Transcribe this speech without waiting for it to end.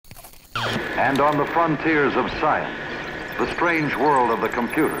And on the frontiers of science, the strange world of the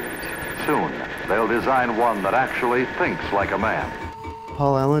computers, soon they'll design one that actually thinks like a man.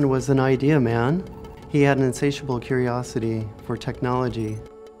 Paul Allen was an idea man. He had an insatiable curiosity for technology.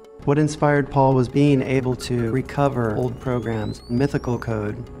 What inspired Paul was being able to recover old programs, mythical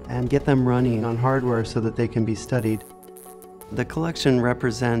code, and get them running on hardware so that they can be studied. The collection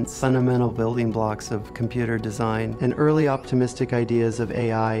represents fundamental building blocks of computer design and early optimistic ideas of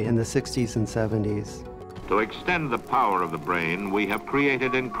AI in the 60s and 70s. To extend the power of the brain, we have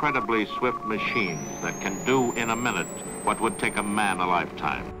created incredibly swift machines that can do in a minute what would take a man a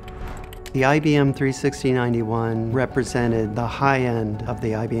lifetime. The IBM 36091 represented the high end of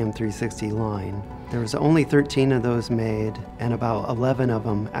the IBM 360 line. There was only 13 of those made, and about 11 of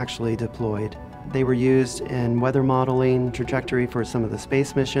them actually deployed. They were used in weather modeling, trajectory for some of the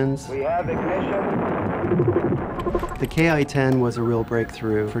space missions. We have ignition. The KI-10 was a real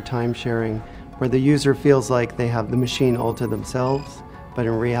breakthrough for time sharing, where the user feels like they have the machine all to themselves, but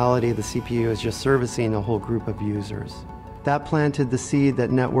in reality the CPU is just servicing a whole group of users. That planted the seed that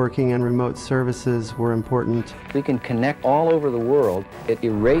networking and remote services were important. We can connect all over the world. It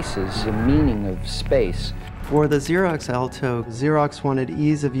erases the meaning of space. For the Xerox Alto, Xerox wanted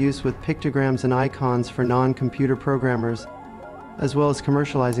ease of use with pictograms and icons for non-computer programmers, as well as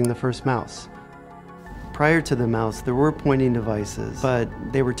commercializing the first mouse. Prior to the mouse, there were pointing devices, but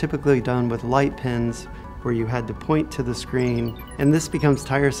they were typically done with light pins where you had to point to the screen, and this becomes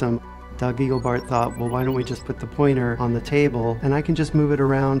tiresome. Doug Eaglebart thought, well, why don't we just put the pointer on the table and I can just move it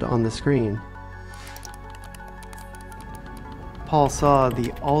around on the screen. Paul saw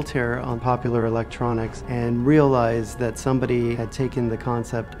the Altair on Popular Electronics and realized that somebody had taken the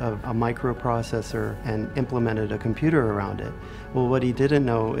concept of a microprocessor and implemented a computer around it. Well, what he didn't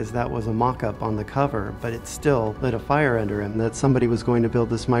know is that was a mock-up on the cover, but it still lit a fire under him that somebody was going to build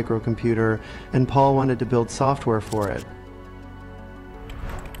this microcomputer, and Paul wanted to build software for it.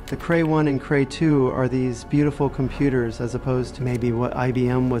 The Cray 1 and Cray 2 are these beautiful computers as opposed to maybe what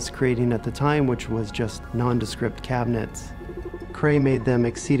IBM was creating at the time, which was just nondescript cabinets. Cray made them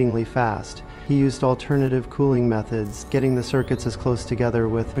exceedingly fast. He used alternative cooling methods, getting the circuits as close together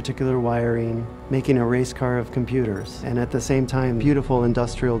with particular wiring, making a race car of computers, and at the same time, beautiful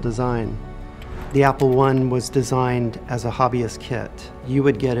industrial design. The Apple I was designed as a hobbyist kit. You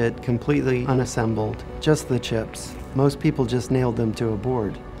would get it completely unassembled, just the chips. Most people just nailed them to a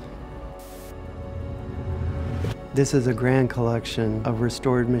board. This is a grand collection of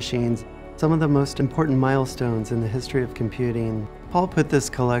restored machines, some of the most important milestones in the history of computing. Paul put this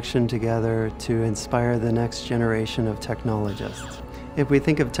collection together to inspire the next generation of technologists. If we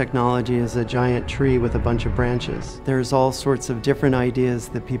think of technology as a giant tree with a bunch of branches, there's all sorts of different ideas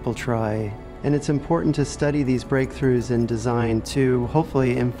that people try, and it's important to study these breakthroughs in design to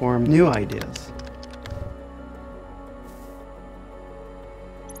hopefully inform new ideas.